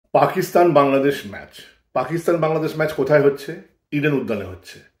Pakistan Bangladesh match. Pakistan Bangladesh match কোথায় হচ্ছে? Eden উদ্যানে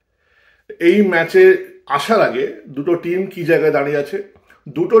হচ্ছে। এই ম্যাচে আসার আগে দুটো টিম কি জায়গায় দাঁড়িয়ে আছে?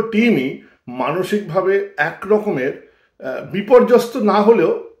 দুটো টিমই মানসিকভাবে একরকমের বিপর্যস্ত না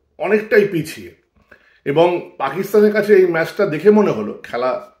হলেও অনেকটাই পিছিয়ে। এবং পাকিস্তানের কাছে এই ম্যাচটা দেখে মনে হলো,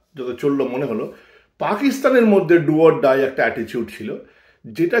 খেলা যত চললো মনে হলো পাকিস্তানের মধ্যে ডু অর ডাই একটা অ্যাটিটিউড ছিল,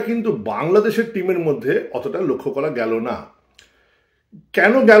 যেটা কিন্তু বাংলাদেশের টিমের মধ্যে অতটা লক্ষ্য করা গেল না।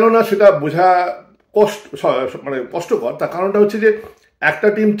 কেন গেল না সেটা বোঝা কষ্টকর। তার কারণটা হচ্ছে যে একটা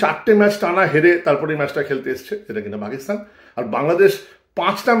টিম 4টে ম্যাচ টানা হেরে তারপরে এই ম্যাচটা খেলতে এসছে, যেটা কিন্তু পাকিস্তান। আর বাংলাদেশ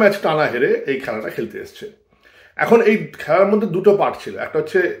 5টা ম্যাচ টানা হেরে এই খেলাটা খেলতে এসছে। এখন এই খেলার মধ্যে দুটো পার্ট ছিল, একটা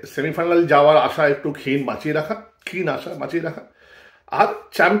হচ্ছে সেমিফাইনাল যাওয়ার আশা একটু ক্ষীণ আশা বাঁচিয়ে রাখা, আর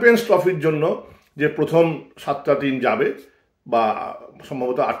চ্যাম্পিয়ন্স ট্রফির জন্য যে প্রথম 7টা টিম যাবে, বা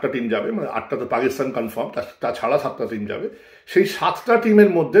সম্ভবত 8টা টিম যাবে, মানে 8টা তো পাকিস্তান কনফার্ম, তাছাড়া 7টা টিম যাবে, সেই 7টা টিমের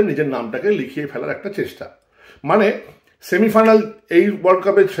মধ্যে নিজের নামটাকে লিখিয়ে ফেলার একটা চেষ্টা। মানে সেমিফাইনাল, এই ওয়ার্ল্ড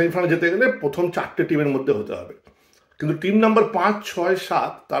কাপের সেমিফাইনাল যেতে গেলে প্রথম 4টে টিমের মধ্যে হতে হবে। কিন্তু টিম নাম্বার 5, 6,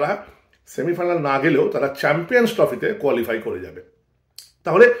 7 তারা সেমিফাইনাল না গেলেও তারা চ্যাম্পিয়ন্স ট্রফিতে কোয়ালিফাই করে যাবে।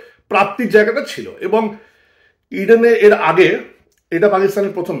 তাহলে প্রাপ্তির জায়গাটা ছিল। এবং ইডেনে এর আগে এটা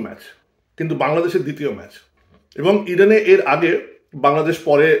পাকিস্তানের প্রথম ম্যাচ, কিন্তু বাংলাদেশের দ্বিতীয় ম্যাচ। এবং ইডেনে এর আগে বাংলাদেশ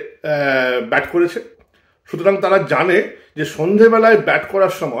পরে ব্যাট করেছে, সুতরাং তারা জানে যে সন্ধেবেলায় ব্যাট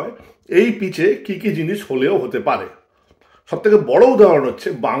করার সময় এই পিচে কি কি জিনিস হলেও হতে পারে। সব থেকে বড় উদাহরণ হচ্ছে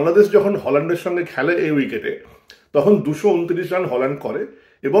বাংলাদেশ যখন হল্যান্ডের সঙ্গে খেলে এই উইকেটে, তখন 229 রান হল্যান্ড করে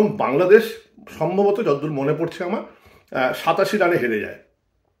এবং বাংলাদেশ সম্ভবত যতদূর মনে পড়ছে আমার 87 রানে হেরে যায়।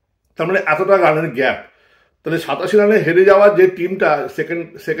 তার মানে এতটা রানের গ্যাপ। তাহলে 87 রানে হেরে যাওয়া যে টিমটা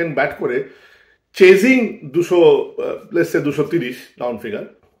সেকেন্ড ব্যাট করে চেজিং 230 ডাউন ফিগার,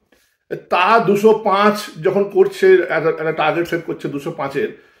 তা 205 যখন করছে, একটা টার্গেট সেট করছে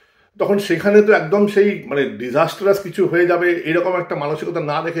 205-এর, তখন সেখানে তো একদম সেই মানে ডিজাস্টারাস কিছু হয়ে যাবে এরকম একটা মানসিকতা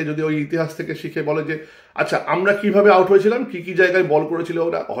না দেখে যদি ওই ইতিহাস থেকে শিখে বলে যে আচ্ছা আমরা কিভাবে আউট হয়েছিলাম, কি কি জায়গায় বল করেছিল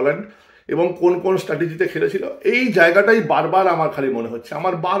ওরা হল্যান্ড, এবং কোন কোন স্ট্র্যাটেজিতে খেলেছিল, এই জায়গাটাই বারবার আমার খালি মনে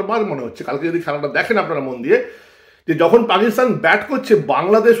হচ্ছে। কালকে যদি খেলাটা দেখেন আপনারা মন দিয়ে, যে যখন পাকিস্তান ব্যাট করছে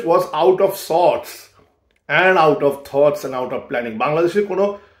Bangladesh was out of sorts and out of thoughts and out of planning. বাংলাদেশের কোনো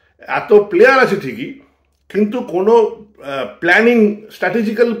এত প্লেয়ার আছে ঠিকই, কিন্তু কোনো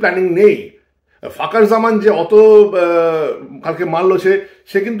স্ট্র্যাটেজিক্যাল প্ল্যানিং নেই। ফাকার জামান যে অত কালকে মারলো,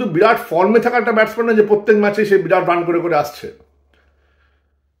 সে কিন্তু বিরাট ফর্মে থাকা একটা ব্যাটসম্যান না যে প্রত্যেক ম্যাচে সে বিরাট রান করে করে আসছে।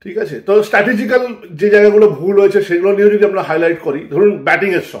 ঠিক আছে, তো স্ট্র্যাটেজিক্যাল যে জায়গাগুলো ভুল হয়েছে সেগুলো নিয়ে যদি আমরা হাইলাইট করি, ধরুন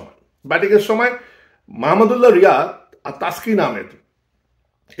ব্যাটিংয়ের সময় মাহমুদুল্লাহ রিয়াদ আর তাসকিন আহমেদ,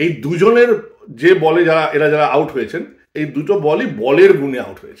 এই দুজনের যে বলে যারা আউট হয়েছেন, এই দুটো বলই বলের গুণে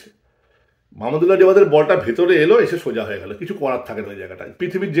আউট হয়েছে। মাহমুদুল্লাহ রিয়াদের বলটা ভেতরে এলো, এসে সোজা হয়ে গেল, কিছু করার থাকে না ওই জায়গাটায়।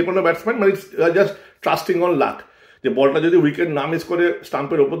 পৃথিবীর যে কোনো ব্যাটসম্যান মানে জাস্ট ট্রাস্টিং অন লাক, যে বলটা যদি উইকেট না মিস করে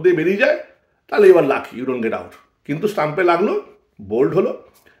স্টাম্পের ওপর দিয়ে বেরিয়ে যায় তাহলে এবার lucky, you don't get out. কিন্তু স্টাম্পে লাগলো, বোল্ড হলো,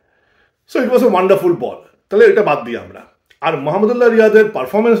 so it was a wonderful বল। তাহলে এটা বাদ দিই আমরা। আর মাহমুদুল্লাহ রিয়াদের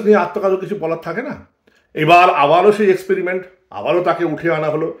পারফরমেন্স নিয়ে আর তো কারো কিছু বলার থাকে না। এবার আবারও সেই এক্সপেরিমেন্ট, আবারও তাকে উঠে আনা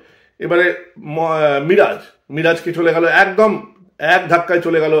হলো। এবারে মিরাজকে চলে গেল, একদম এক ধাক্কায়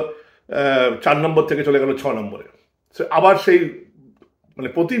চলে গেল 4 নম্বর থেকে চলে গেল 6 নম্বরে। আবার সেই মানে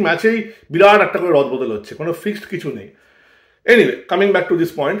প্রতি ম্যাচেই বিরাট একটা করে রদবদল হচ্ছে, কোনো ফিক্সড কিছু নেই। Anyway, coming back to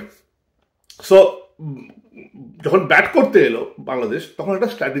this point, so যখন ব্যাট করতে এলো বাংলাদেশ, তখন একটা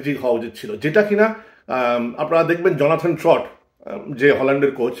স্ট্র্যাটেজি হওয়া উচিত ছিল, যেটা কিনা আপনারা দেখবেন জনাথন ট্রট, যে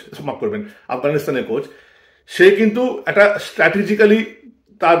হল্যান্ডের কোচ, মাফ করবেন আফগানিস্তানের কোচ, সে কিন্তু একটা স্ট্র্যাটেজিক্যালি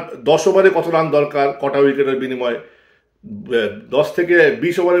তার 10 ওভারে কত রান দরকার, কটা উইকেটের বিনিময়ে 10 থেকে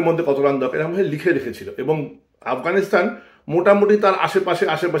 20 ওভারের মধ্যে কত রান দরকার, এরকম লিখে রেখেছিল। এবং আফগানিস্তান মোটামুটি তার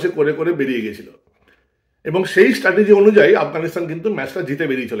আশেপাশে করে করে বেরিয়ে গেছিল, এবং সেই স্ট্র্যাটেজি অনুযায়ী আফগানিস্তান কিন্তু ম্যাচটা জিতে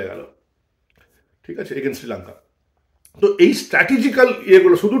বেরিয়ে চলে গেল, ঠিক আছে, এগেন্স্ট শ্রীলঙ্কা। তো এই স্ট্র্যাটেজিক্যাল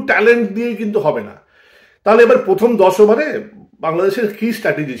ইয়েগুলো শুধু ট্যালেন্ট দিয়েই কিন্তু হবে না। তাহলে এবার প্রথম 10 ওভারে বাংলাদেশের কি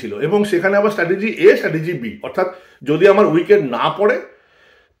স্ট্র্যাটেজি ছিল, এবং সেখানে আবার স্ট্র্যাটেজি এ, স্ট্র্যাটেজি বি, অর্থাৎ যদি আমার উইকেট না পড়ে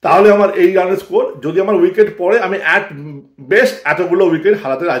তাহলে আমার এই রানের স্কোর, যদি আমার উইকেট পড়ে আমি অ্যাট বেস্ট এতগুলো উইকেট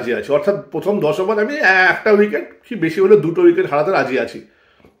হারাতে রাজি আছি, অর্থাৎ প্রথম 10 ওভার আমি একটা উইকেট, কি বেশি হলে 2টো উইকেট হারাতে রাজি আছি।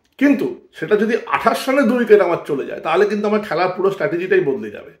 কিন্তু সেটা যদি 28 রানে 2 উইকেট আমার চলে যায়, তাহলে কিন্তু আমার খেলার পুরো স্ট্র্যাটেজিটাই বদলে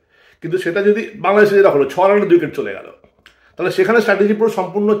যাবে। কিন্তু সেটা যদি বাংলাদেশে যেটা হলো 6 রানে 2 উইকেট চলে গেল, তাহলে সেখানে স্ট্র্যাটেজি পুরো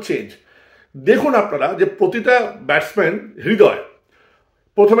সম্পূর্ণ চেঞ্জ। দেখুন আপনারা যে প্রতিটা ব্যাটসম্যান হৃদয়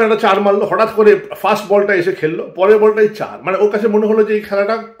প্রথমে একটা 4 মারলো, হঠাৎ করে ফার্স্ট বলটা এসে খেললো, পরের বলটাই 4, মানে ওর কাছে মনে হলো যে এই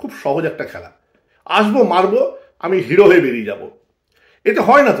খেলাটা খুব সহজ একটা খেলা, আসবো মারবো, আমি হিরো হয়ে বেরিয়ে যাব। এটা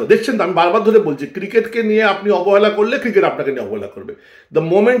হয় না তো, দেখছেন তো, আমি বারবার ধরে বলছি ক্রিকেটকে নিয়ে আপনি অবহেলা করলে ক্রিকেট আপনাকে নিয়ে অবহেলা করবে। The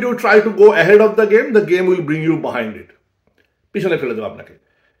moment you try to go ahead of the game will bring you behind it, পিছনে ফেলে দেবো আপনাকে।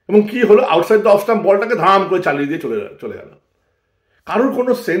 এবং কি হলো, আউটসাইড দ্য অফ স্টাম্প বলটাকে ধাম করে চালিয়ে দিয়ে চলে গেল। কারোর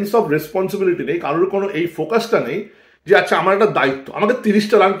কোনো সেন্স অফ রেসপন্সিবিলিটি নেই, কারোর কোনো এই ফোকাসটা নেই যে আচ্ছা আমার একটা দায়িত্ব, আমাকে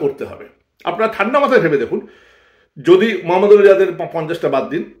 30টা রান করতে হবে। আপনারা ঠান্ডা মাথায় ভেবে দেখুন, যদি মোহাম্মদুল যাদের 50টা বাদ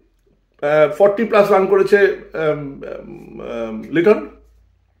দিন, 40+ রান করেছে লিটন,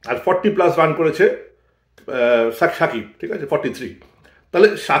 আর 40+ রান করেছে সাকিব, ঠিক আছে 43, তাহলে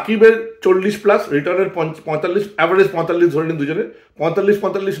সাকিবের 40+, রিটার্নের 45, অ্যাভারেজ 45 ধরে নিন দুজনের,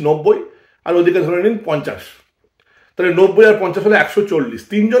 45, 90, আর ওদিকে ধরে নিন 50, তাহলে 90 আর 50 হলে 140,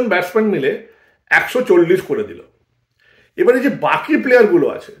 3জন ব্যাটসম্যান মিলে 140 করে দিল। এবারে যে বাকি প্লেয়ারগুলো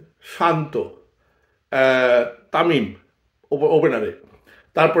আছে, শান্ত, তামিম ওপেনারে,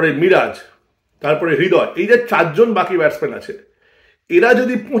 তারপরে মিরাজ, তারপরে হৃদয়, এই যে 4জন বাকি ব্যাটসম্যান আছে, এরা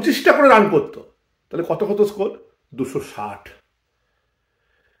যদি 25টা করে রান করতো তাহলে কত কত স্কোর, 260।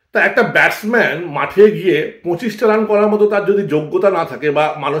 তা একটা ব্যাটসম্যান মাঠে গিয়ে 25টা রান করার মতো তার যদি যোগ্যতা না থাকে বা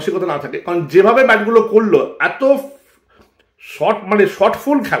মানসিকতা না থাকে, কারণ যেভাবে ব্যাটগুলো করলো এত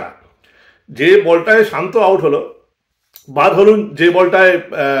শর্টফুল খেলা, যে বলটায় শান্ত আউট হলো বা ধরুন যে বলটায়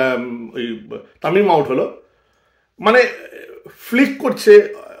ওই তামিম আউট হলো, মানে ফ্লিক করছে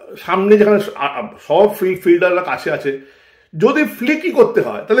সামনে, যেখানে সব ফিল্ডাররা কাছে আছে, যদি ফ্লিকই করতে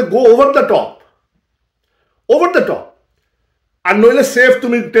হয় তাহলে গো ওভার দ্য টপ, আর নইলে সেফ,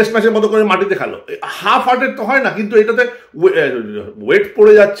 তুমি টেস্ট ম্যাচের মতো করে মাটিতে খেলো। হাফ হার্টেড তো হয় না, কিন্তু এটাতে ওয়েট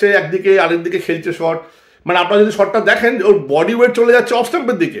পড়ে যাচ্ছে একদিকে, আরেকদিকে খেলছে শট, মানে আপনারা যদি শটটা দেখেন ওর বডি ওয়েট চলে যাচ্ছে অফ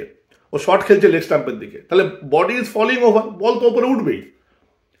স্টাম্পের দিকে, ও শট খেলছে লেগ স্টাম্পের দিকে, তাহলে বডি ইজ ফলিং ওভার, বল তো ওপরে উঠবেই।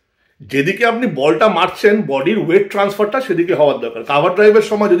 যেদিকে আপনি বলটা মারছেন বডির ওয়েট ট্রান্সফারটা সেদিকে হওয়ার দরকার। কাভার ড্রাইভের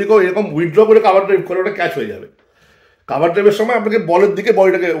সময় যদি কেউ এরকম উইথড্র করে কাভার ড্রাইভ করে, ওটা ক্যাচ হয়ে যাবে। কাভার ড্রাইভের সময় আপনাকে বলের দিকে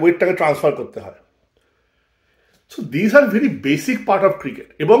বডিটাকে, ওয়েটটাকে ট্রান্সফার করতে হয়। So this are very basic part of cricket,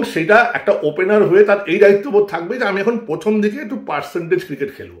 এবং সেটা একটা ওপেনার হয়ে তার এই দায়িত্ববোধ থাকবে যে আমি এখন প্রথম দিকে একটু পার্সেন্টেজ ক্রিকেট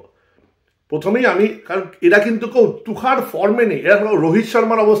খেলবো প্রথমেই আমি, কারণ এরা কিন্তু কেউ তুখার ফর্মে নেই, এরা রোহিত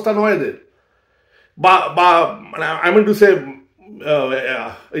শর্মার অবস্থা নয় এদের, বা মানে আই মিন টু সে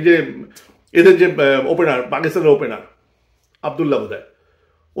এই যে এদের যে ওপেনার, পাকিস্তানের ওপেনার আবদুল্লাহ বোধহয়,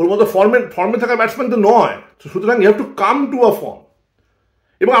 ওর মতো ফর্মে থাকা ব্যাটসম্যান তো নয়। সুতরাং you have to come to a form.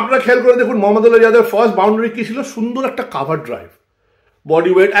 এবং আপনারা খেয়াল করে দেখুন মোহাম্মদুল্লাহ যাদের ফার্স্ট বাউন্ডারি কি ছিল, সুন্দর একটা কাভার ড্রাইভ,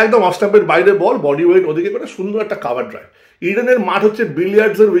 বডি ওয়েট একদম অফ স্টাম্পের বাইরে বল, বডি ওয়েট ওদিকে করে সুন্দর একটা কাভার ড্রাইভ। ইডেনের মাঠ হচ্ছে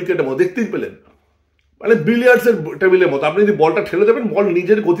বিলিয়ার্ডসের উইকেটের মতো, দেখতেই পেলেন, মানে বিলিয়ার্ডসের টেবিলের মতো, আপনি যদি বলটা ঠেলে দেবেন বল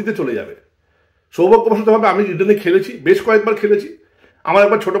নিজের গতিতে চলে যাবে। সৌভাগ্যবশতভাবে আমি ইডেনে খেলেছি, বেশ কয়েকবার খেলেছি। আমার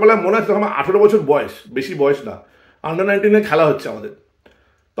একবার ছোটবেলায় মনে আছে, আমার 18 বছর বয়স, বেশি বয়স না, আন্ডার 19 খেলা হচ্ছে আমাদের,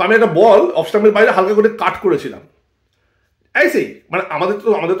 তো আমি একটা বল অফ স্টাম্পের বাইরে হালকা করে কাট করেছিলাম, এই মানে আমাদের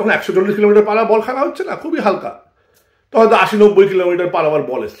তখন 140 কিলোমিটার পার বল খেলা হচ্ছে না, খুবই হালকা, তো হয়তো 80-90 কিলোমিটার পার আবার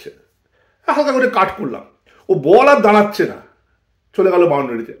বল এসছে, হালকা করে কাট করলাম, ও বল আর দাঁড়াচ্ছে না, চলে গেল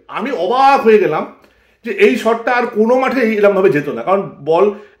বাউন্ডারিতে। আমি অবাক হয়ে গেলাম যে এই শটটা আর কোনো মাঠে এরকম ভাবে যেত না, কারণ বল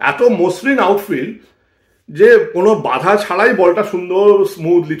এত মসৃণ আউটফিল্ড যে কোনো বাধা ছাড়াই বলটা সুন্দর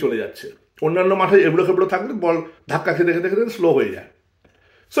স্মুথলি চলে যাচ্ছে। অন্যান্য মাঠে এবড়ো খেবড়ো থাকলে বল ধাক্কা খেতে খেতে খেতে স্লো হয়ে যায়।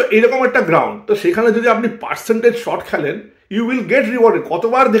 সো এইরকম একটা গ্রাউন্ড, তো সেখানে যদি আপনি পার্সেন্টেজ শট খেলেন, ইউ উইল গেট রিওয়ার্ডেড।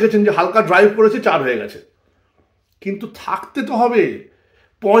 কতবার দেখেছেন যে হালকা ড্রাইভ করেছে 4 হয়ে গেছে, কিন্তু থাকতে তো হবে।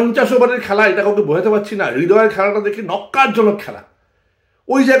 50 ওভারের খেলা, এটা কাউকে বোঝাতে পারছি না। হৃদয়ের খেলাটা দেখে নক্কারজনক খেলা,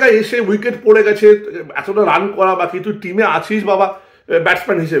 ওই জায়গায় এসে উইকেট পড়ে গেছে, এতটা রান করা বাকি, তুই টিমে আছিস বাবা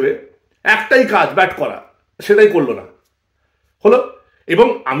ব্যাটসম্যান হিসেবে, একটাই কাজ ব্যাট করা, সেটাই করলো না, হলো। এবং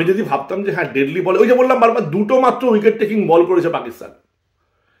আমি যদি ভাবতাম যে হ্যাঁ ডেডলি বল, ওই যে বললাম বারবার, 2টো মাত্র উইকেট টেকিং বল করেছে পাকিস্তান,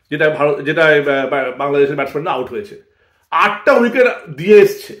 যেটা বাংলাদেশের ব্যাটসম্যানরা আউট হয়েছে। 8টা উইকেট দিয়ে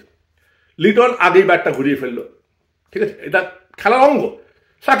এসছে, লিটন আগেই ব্যাটটা ঘুরিয়ে ফেললো, ঠিক আছে, এটা খেলার অঙ্গ।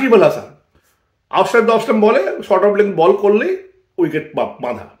 Shakib Al Hasan outside the of stump বলে শর্ট অফ লেন্থ বল করলেই উইকেট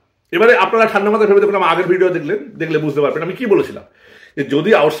বাঁধা। এবারে আপনারা ঠান্ডা মাথায় ভেবে দেখুন, আমার আগের ভিডিও দেখলে বুঝতে পারবেন আমি কি বলেছিলাম, যে যদি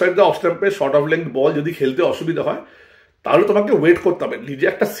outside the of স্টাম্পে short of length বল যদি খেলতে অসুবিধা হয়, তাহলে তোমাকে ওয়েট করতে হবে। নিজে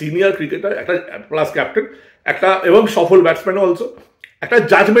একটা সিনিয়র ক্রিকেটার, একটা প্লাস ক্যাপ্টেন, একটা এবং সফল ব্যাটসম্যান অলসো, একটা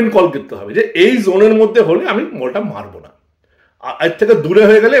জাজমেন্ট কল করতে হবে যে এই জোনের মধ্যে হলে আমি বলটা মারবো না, এর থেকে দূরে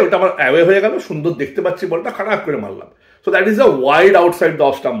হয়ে গেলে ওটা আমার অ্যাওয়ে হয়ে গেল, সুন্দর দেখতে পাচ্ছি বলটা, খারাপ করে মারলাম। So that is a wide outside the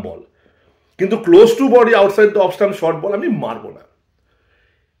of stump বল, কিন্তু close two body outside the of stump short ball আমি মারবো না।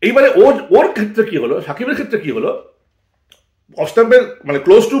 এইবারে ওর ক্ষেত্রে কি হলো, সাকিবের ক্ষেত্রে কি হলো, অফ স্টাম্পের মানে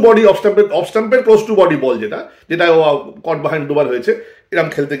close two body, of স্টাম্পের close two body বল, যেটা ও কট বাহাইন্ড দুবার হয়েছে এরম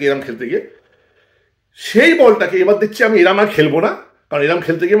খেলতে গিয়ে সেই বলটাকে এবার দেখছি আমি এরম আর খেলবো না, কারণ এরম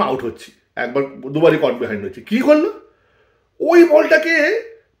খেলতে গিয়ে আমি আউট হচ্ছি, একবার দুবারই কট বিহাইন্ড হচ্ছে। কি করলো, ওই বলটাকে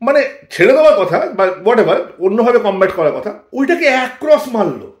মানে ছেড়ে দেওয়ার কথা বা হোয়াট এভার অন্যভাবে কমব্যাট করার কথা, ওইটাকে এক ক্রস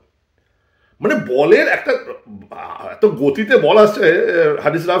মারলো। মানে বলের একটা এত গতিতে বল আসছে,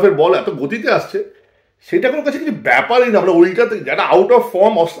 হারিস রাফের বল এত গতিতে আসছে, সেটা কোনো কাছে কিছু ব্যাপারই না। আমরা ওইটাতে যেটা out of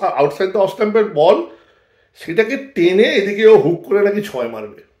form, outside the of স্ট্যাম্পের বল, সেটাকে টেনে এদিকে ও হুক করে নাকি 6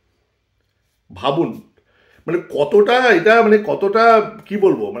 মারবে। ভাবুন মানে কতটা এটা, মানে কতটা কি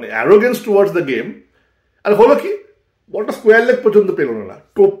বলবো, মানে অ্যারোগেন্স টুয়ার্ডস দ্য গেম। আর হলো কি, বলটা স্কোয়ার লেগ পর্যন্ত পেল না,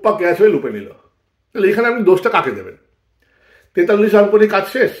 টোপ্পা ক্যাচ হয়ে লুপে নিল। তাহলে এখানে আপনি দোষটা কাকে দেবেন? 43 রান করে কাজ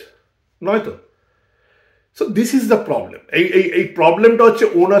শেষ নয় তো? So this is the problem. এই প্রবলেমটা হচ্ছে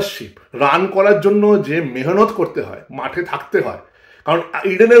ওনারশিপ। রান করার জন্য যে মেহনত করতে হয়, মাঠে থাকতে হয়। কারণ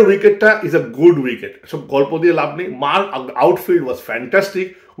ইডেনের উইকেটটা ইজ আ গুড উইকেট, সব গল্প দিয়ে লাভ নেই। মার outfield was fantastic,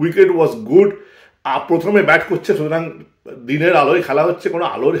 wicket was good. প্রথমে ব্যাট করছে, সুতরাং দিনের আলোয় খেলা হচ্ছে, কোনো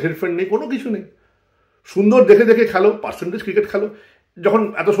আলোর হেরফের নেই, কোনো কিছু নেই। সুন্দর দেখে দেখে খেলো, পার্সেন্টেজ ক্রিকেট খেলো। যখন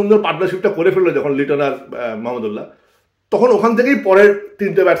এত সুন্দর পার্টনারশিপটা করে ফেললো যখন লিটন আর মাহমুদুল্লাহ, তখন ওখান থেকেই পরের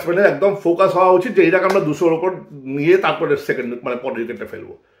 3টে ব্যাটসম্যানের একদম ফোকাস হওয়া উচিত যে এইটাকে আমরা 200-র ওপর নিয়ে তারপরে সেকেন্ড মানে পরের উইকেটটা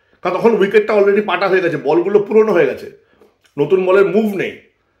ফেলবো। কারণ তখন উইকেটটা অলরেডি পাটা হয়ে গেছে, বলগুলো পুরনো হয়ে গেছে, নতুন বলের মুভ নেই।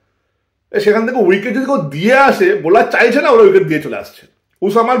 সেখান থেকে উইকেট যদি কেউ দিয়ে আসে, বোলার চাইছে না, ওরা উইকেট দিয়ে চলে আসছে।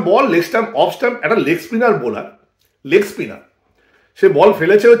 উসামার বল লেগ স্ট্যাম্প, অফ স্ট্যাম্প, একটা leg spinner bowler, leg spinner, সে বল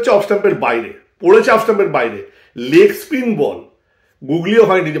ফেলেছে হচ্ছে অফ স্ট্যাম্পের বাইরে, পড়েছে অফ স্ট্যাম্পের বাইরে। লেগ স্পিন বল, গুগলিও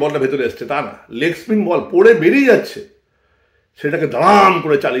হয়নি যে বলটা ভেতরে এসছে, তা না, লেগ স্পিন বল পড়ে বেরিয়ে যাচ্ছে, সেটাকে দাম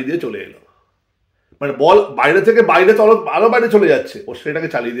করে চালিয়ে দিয়ে চলে এলো। মানে বল বাইরে থেকে বাইরে আরো বাইরে চলে যাচ্ছে, ও সেটাকে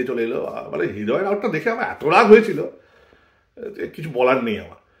চালিয়ে দিয়ে চলে এলো। মানে হৃদয়ের আউটটা দেখে আমার এত রাগ হয়েছিল, কিছু বলার নেই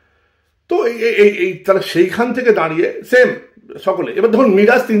আমার। তো এই তাহলে সেইখান থেকে দাঁড়িয়ে সেম সকলে। এবার ধরুন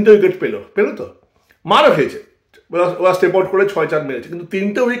মিরাজ 3টে উইকেট পেলো তো, মারও খেয়েছে, ওরা স্টেপ আউট করে 6-4 মেরেছে, কিন্তু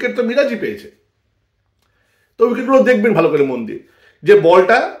 3টে উইকেট তো মিরাজই পেয়েছে। তো উইকেটগুলো দেখবেন ভালো করে মন দিয়ে, যে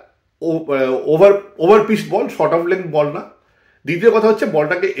বলটা over pitch ball, short of length বল না। দ্বিতীয় কথা হচ্ছে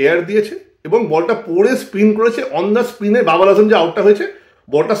বলটাকে এয়ার দিয়েছে এবং বলটা পড়ে স্পিন করেছে। অন দ্য স্পিনে বাবর আজম যে আউটটা হয়েছে,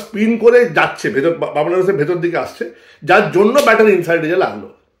 বলটা স্পিন করে যাচ্ছে ভেতর, বাবর আজম ভেতর দিকে আসছে, যার জন্য ব্যাটার ইনসাইডে যে লাগলো।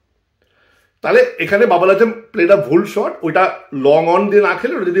 তাহলে এখানে বাবর আজম প্লেটা ভুল শট, ওইটা লং অন দিয়ে না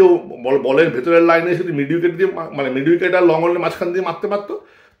খেলে, যদি বলের ভেতরের লাইনে যদি মিড উইকেট দিয়ে, মানে মিড উইকেট আর লং অনের মাঝখান দিয়ে মারতে পারতো,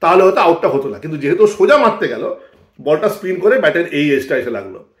 তাহলে হয়তো আউটটা হতো না। কিন্তু যেহেতু সোজা মারতে গেল, বলটা স্পিন করে ব্যাটের এই এজটা এসে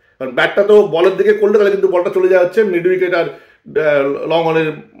লাগলো। কারণ ব্যাটটা তো বলের দিকে করলে তাহলে কিন্তু বলটা চলে যাচ্ছে মিড উইকেট আর লং অনের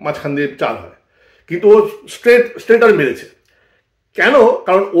মাঝখান দিয়ে 4 হয়, কিন্তু ও স্ট্রেট আর মেরেছে। কেন?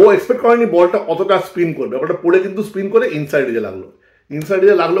 কারণ ও এক্সপেক্ট করেনি বলটা অতটা স্পিন করবে, বলটা পড়ে কিন্তু স্পিন করে ইনসাইডে যে লাগলো, ইনসাইডে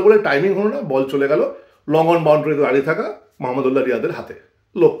যে লাগলো বলে টাইমিং হলো না, বল চলে গেল লং অন বাউন্ডারিতে দাঁড়িয়ে থাকা মাহমুদুল্লাহ রিয়াদের হাতে,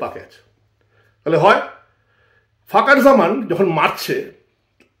 লোপ্পা ক্যাচ। তাহলে হয় ফাকার জামান যখন মারছে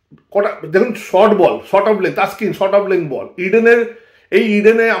কটা দেখুন, short ball, short of length, Taskin short of length বল।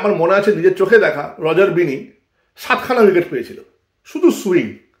 ইডেনে আমার মনে আছে নিজের চোখে দেখা, রজার বিনি 7খানা উইকেট পেয়েছিল, শুধু সুইং।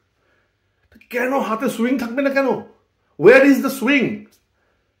 কেন হাতে সুইং থাকবে না? কেন? War is the swing?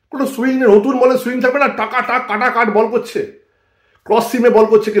 কোনো সুইং নেই, নতুন বলে সুইং থাকবে না? কাটা কাট বল করছে, ক্রস সিমে বল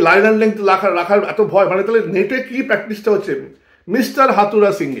করছে, কি লাইন অ্যান্ড লেন্থ রাখার এত ভয়? মানে তাহলে নেটে কি প্র্যাকটিসটা হচ্ছে mister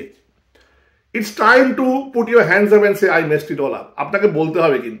হাতুরা সিংহে? It's time to put your hands up and say I messed it all up. আপনাকে বলতে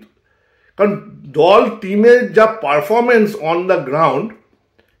হবে কিন্তু, কারণ দল টিমের যা পারফরমেন্স অন দ্য গ্রাউন্ড,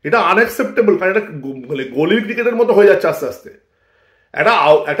 এটা আনএক্সেপ্টেবল। কারণ এটা গলির ক্রিকেটের মতো হয়ে যাচ্ছে আস্তে আস্তে।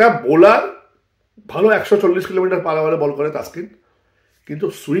 একটা বোলার ভালো 140 কিলোমিটার পার আওয়ারে বল করে তাস্কিন, কিন্তু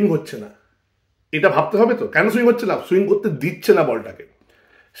সুইং হচ্ছে না। এটা ভাবতে হবে তো, কেন সুইং হচ্ছে না? সুইং করতে দিচ্ছে না বলটাকে।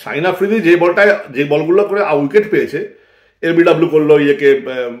 সাইন আফ্রিদি যে বলগুলো করে উইকেট পেয়েছে, এলবিডব্লিউ করলো ইয়েকে,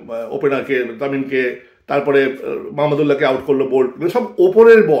 ওপেনারকে, তামিমকে, তারপরে মাহমুদুল্লাহকে আউট করলো, বোল্ড, সব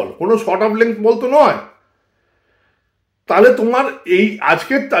ওপরের বল, কোনো শর্ট অফ লেন্থ বল তো নয়। তাহলে তোমার এই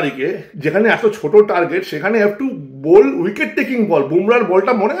আজকের তারিখে যেখানে এত ছোট টার্গেট, সেখানে have to bowl wicket taking বল। বুমরার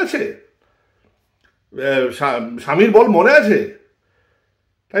বলটা মনে আছে, শামির বল মনে আছে,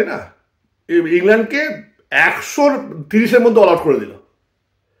 তাই না? ইংল্যান্ডকে 130-এর মধ্যে অল আউট করে দিল,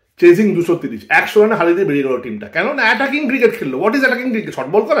 চেজিং 230, 100 রানে হারিয়ে দিয়ে বেরিয়ে গেল টিমটা। কেন না? অ্যাটাকিং ক্রিকেট খেললো। What is attacking cricket? Short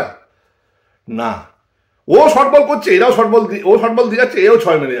ball করা না। ও শর্ট বল করছে, এরাও শর্ট বল, ও শর্ট বল দিয়ে যাচ্ছে, এও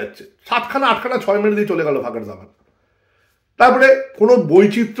 6 মেরে যাচ্ছে। 7খানা 8খানা 6 মেরে দিয়ে চলে গেল ফাকার জামান। তারপরে কোনো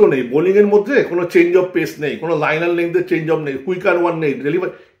বৈচিত্র্য নেই বোলিংয়ের মধ্যে, কোনো চেঞ্জ অফ পেস নেই, কোনো লাইন অ্যান্ড লেন্থের চেঞ্জ অফ নেই, কুইকার ওয়ান নেই,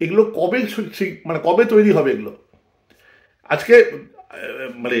 ডেলিভারি। এগুলো কবে তৈরি হবে এগুলো? আজকে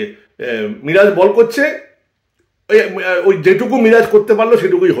মানে মিরাজ বল করছে, ওই যেটুকু মিরাজ করতে পারলো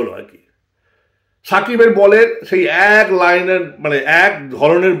সেটুকুই হলো আর কি। সাকিবের বলের সেই এক লাইনের, মানে এক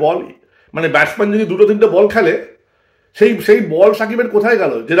ধরনের বল, মানে ব্যাটসম্যান যদি 2-3টে বল খেলে, সেই বল সাকিবের কোথায়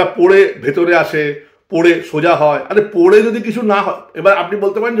গেল? যেটা পড়ে ভেতরে আসে, পড়ে সোজা হয়। আরে পড়ে যদি কিছু না হয়, এবার আপনি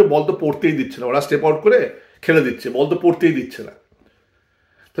বলতে পারেন যে বল তো পড়তেই দিচ্ছে না, ওরা স্টেপ আউট করে খেলে দিচ্ছে, বল তো পড়তেই দিচ্ছে না।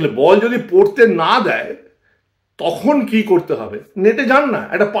 তাহলে বল যদি পড়তে না দেয় তখন কি করতে হবে? নেটে যান না,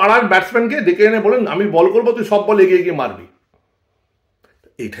 একটা পাড়ার ব্যাটসম্যানকে ডেকে এনে বলেন আমি বল করবো, তুই সব বল এগিয়ে গিয়ে মারবি।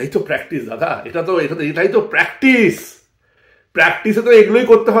 এটাই তো প্র্যাকটিস দাদা, এটাই তো প্র্যাকটিস। প্র্যাকটিসে তো এগুলোই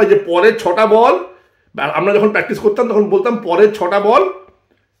করতে হয় যে পরের 6টা বল, আমরা যখন প্র্যাকটিস করতাম তখন বলতাম পরের 6টা বল,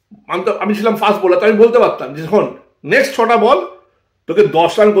 আমি ছিলাম ফাস্ট বোলার, তো আমি বলতে পারতাম যে যখন নেক্সট 6টা বল তোকে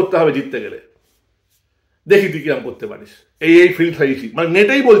 10 রান করতে হবে জিততে গেলে, দেখি তুই কিরম করতে পারিস। এই ফিল্ড সাইজি মানে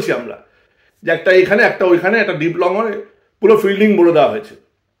নেটেই বলছি আমরা যে একটা এখানে একটা ওইখানে একটা ডিপ লং পুরো ফিল্ডিং বলে দেওয়া হয়েছে।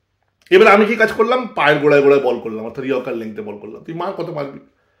 এবার আমি কি কাজ করলাম? পায়ের গোড়ায় গোড়ায় বল করলাম, অর্থাৎ ইয়র্কার লেংথে বল করলাম, তুই মার কত মারবি।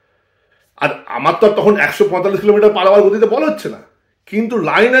 আর আমার তো তখন 145 কিলোমিটার পার আওয়ার গতিতে বল হচ্ছে না, কিন্তু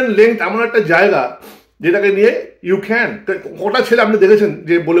লাইন অ্যান্ড লেংথ এমন একটা জায়গা যেটাকে নিয়ে ইউ ক্যান। কটা ছেলে আপনি দেখেছেন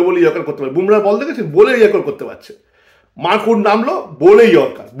যে বলে বলে ইয়র্কার করতে পারে? বুমরার বল দেখেছেন বলে ইয়র্কার করতে পারছে, মার্কুড নামলো বলে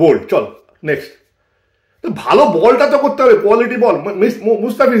ইয়র্কার, বোল্ড, চল নেক্সট। তো ভালো বলটা তো করতে হবে, কোয়ালিটি বল।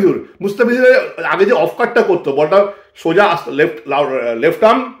 মুস্তাফিজুর আগে যে অফ কাটটা করতো, বলটা সোজা আসতো left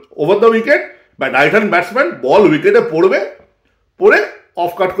arm over the wicket, বা রাইট হ্যান্ড ব্যাটসম্যান বল উইকেটে পড়বে, পড়ে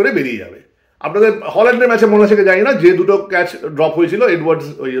অফ কাট করে বেরিয়ে যাবে। আপনাদের হল্যান্ডের ম্যাচে মনে আছে জানি না, যে দুটো ক্যাচ ড্রপ হয়েছিল এডওয়ার্ডস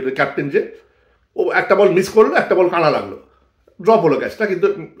ওই ক্যাপ্টেন, যে ও একটা বল মিস করলো, একটা বল কানা লাগলো, ড্রপ হলো ক্যাচটা, কিন্তু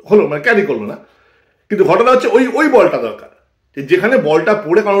হলো মানে ক্যারি করলো না। কিন্তু ঘটনা হচ্ছে ওই বলটা দরকার, যেখানে বলটা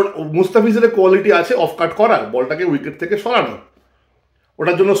পড়ে, কারণ মুস্তাফিজের কোয়ালিটি আছে অফ কাট করার, বলটাকে উইকেট থেকে সরানো,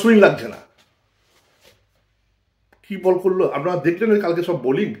 ওটার জন্য সুইং লাগছে না। কি বল করলো আপনারা দেখলেন ওই কালকে সব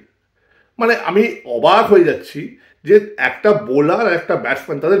বোলিং, মানে আমি অবাক হয়ে যাচ্ছি যে একটা বোলার আর একটা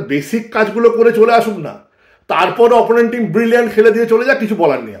ব্যাটসম্যান তাদের বেসিক কাজগুলো করে চলে আসুক না, তারপর অপোনেন্ট টিম ব্রিলিয়ান্ট খেলে দিয়ে চলে যাক, কিছু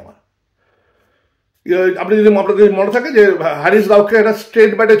বলার নেই আমার। আপনি যদি আপনাদের মনে থাকে যে হ্যারিস রাউকে একটা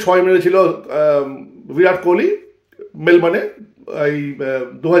স্ট্রেট ব্যাটে 6 মেরেছিল বিরাট কোহলি মেলবোর্নে, এই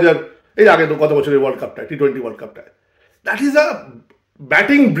 2000 এই আগে তো গত বছরের ওয়ার্ল্ড কাপটা, টি20 ওয়ার্ল্ড কাপটা। That is a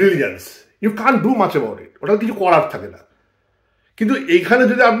batting brilliance, you can't do much about it, ওটা কিছু করার থাকে না। কিন্তু এইখানে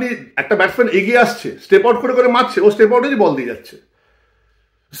যদি আপনি একটা ব্যাটসম্যান এগিয়ে আসছে, স্টেপ আউট করে করে মারছে, ও স্টেপ আউটেরই বল দিয়ে যাচ্ছে।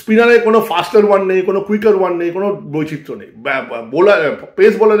 স্পিনারে কোনো ফাস্টার ওয়ান নেই, কোনো কুইকার ওয়ান নেই, কোনো বৈচিত্র্য নেই, বোলার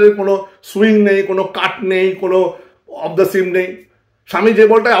পেস বোলারের কোনো সুইং নেই, কোনো কাট নেই, কোনো অফ দ্য সিম নেই। স্বামী যে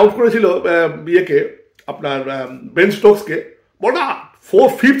বলটা আউট করেছিল ইয়েকে, আপনার বেন স্টোকসকে, বলটা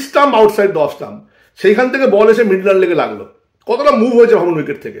 4/5 স্টাম্প আউটসাইড 10 স্টাম্প, সেইখান থেকে বল এসে মিডল লেগে লাগলো, কতটা মুভ হয়েছে ভাবুন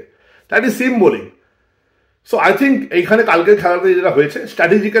উইকেট থেকে। That is SIM bowling. So I think এইখানে কালকের খেলাতে যেটা হয়েছে,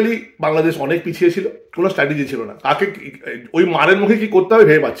 স্ট্র্যাটেজিক্যালি বাংলাদেশ অনেক পিছিয়ে ছিল, কোনো স্ট্র্যাটেজি ছিল না, কাকে ওই মারের মুখে কি করতে হবে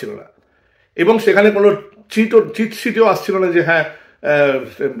ভেবে পাচ্ছিল না, এবং সেখানে কোনো চিট শিটেও আসছিল না যে হ্যাঁ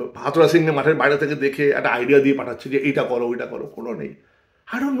হাতুড়া সিং মাঠের বাইরে থেকে দেখে একটা আইডিয়া দিয়ে পাঠাচ্ছে যে এইটা করো ওইটা করো, কোনো নেই।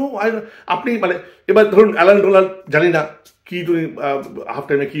 আই ডোন্ট নো, আপনি মানে এবার ধরুন অ্যালান ডোনাল্ড, জানি না কি তুমি হাফ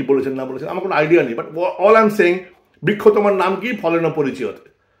টাইমে কি বলেছেন না বলেছেন, আমার কোনো আইডিয়া নেই, but all I am saying, বৃক্ষ তোমার নাম কি, ফলের না পরিচয়তে।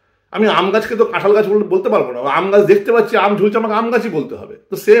 আমি আম গাছকে তো কাঁঠাল গাছ বলতে পারবো না, আম গাছ দেখতে পাচ্ছি আম ঝুলছে, আমাকে আম গাছই বলতে হবে।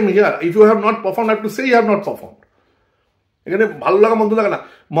 তো same here, if you have not perform, have to say you have not perform. এখানে ভালো লাগা মন্দ লাগা না।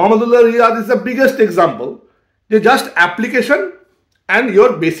 Mohammadullah Riyad is the biggest example, যে just application and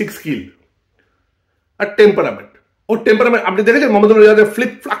your basic skill R temperament. Or temperament আপনি দেখেছেন মোহাম্মদুল্লাহ রিয়াদের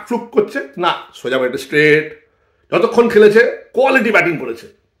ফ্লিক ফ্লাক ফ্লুক করছে না, সোজা ব্যাটে স্ট্রেট, যতক্ষণ খেলেছে কোয়ালিটি ব্যাটিং করেছে,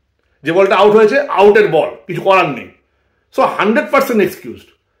 যে বলটা আউট হয়েছে আউটের বল, কিছু করার নেই। So 100% excused.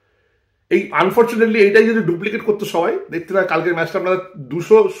 এই আনফর্চুনেটলি এইটাই যদি ডুপ্লিকেট করতো সবাই, দেখতে পাই কালকের ম্যাচটা আপনারা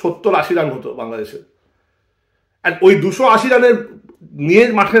 270-80 রান হতো বাংলাদেশের। আর ওই 280 রানের নিয়ে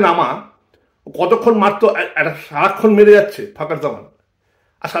মাঠে নামা, কতক্ষণ মারতো, একটা সারাক্ষণ মেরে যাচ্ছে ফাঁকার জামান,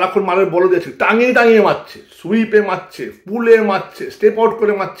 আর সারাক্ষণ মারের বল দিয়েছে, টাঙিয়ে টাঙিয়ে মারছে, সুইপে মারছে, পুলে মারছে, স্টেপ আউট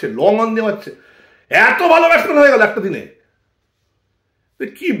করে মারছে, লং অন দিয়ে মারছে, এত ভালো ব্যাটসম্যান হয়ে গেল একটা দিনে।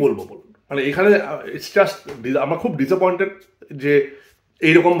 কি বলবো বলুন, মানে এখানে ইটস জাস্ট, আমরা খুব ডিসঅ্যাপয়েন্টেড যে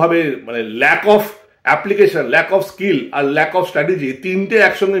এইরকমভাবে মানে lack of application, lack of skill R lack of strategy, তিনটে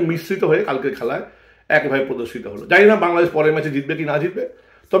একসঙ্গে মিশ্রিত হয়ে কালকের খেলায় একভাবে প্রদর্শিত হলো। জানি না বাংলাদেশ পরের ম্যাচে জিতবে কি না জিতবে,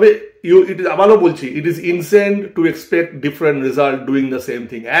 তবে ইট ইজ, আবারও বলছি, it is ইনসেন্ট two expect different result doing the same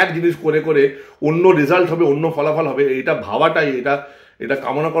thing. এক জিনিস করে করে অন্য রেজাল্ট হবে, অন্য ফলাফল হবে, এটা ভাবাটাই, এটা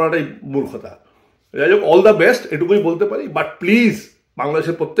কামনা করাটাই মূর্খতা। যাই হোক, অল দ্য বেস্ট এটুকুই বলতে পারি। বাট প্লিজ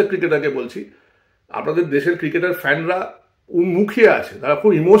বাংলাদেশের প্রত্যেক ক্রিকেটারকে বলছি, আপনাদের দেশের ক্রিকেটার ফ্যানরা মুখিয়ে আছে, তারা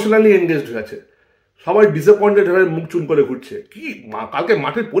খুব ইমোশনালি এনগেজড হয়ে আছে, সবাই ডিসঅ্যাপয়েন্টেড হয়ে মুখ চুন করে ঘুরছে। কি কালকে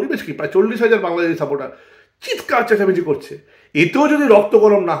মাঠের পরিবেশ কি, প্রায় 40,000 বাংলাদেশি সাপোর্টার চিৎকার চেঁচামেচি করছে। এতেও যদি রক্ত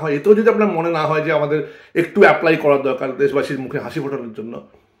গরম না হয়, এতেও যদি আপনার মনে না হয় যে আমাদের একটু অ্যাপ্লাই করার দরকার দেশবাসীর মুখে হাসি ফোটানোর জন্য,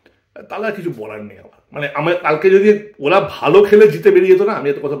 তাহলে আর কিছু বলার নেই আমার। মানে কালকে যদি ওরা ভালো খেলে জিতে বেরিয়ে যেত না, আমি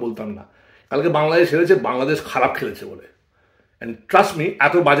এত কথা বলতাম না। কালকে বাংলাদেশ হেরেছে বাংলাদেশ খারাপ খেলেছে বলে, অ্যান্ড ট্রাস্ট মি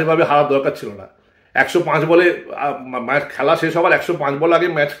এত বাজেভাবে হারার দরকার ছিল না। 105 বলে ম্যাচ খেলা শেষ হওয়ার 105 বল আগে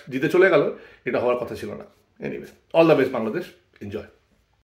ম্যাচ জিতে চলে গেল, এটা হওয়ার কথা ছিল না। Anyway, all the best Bangladesh, enjoy.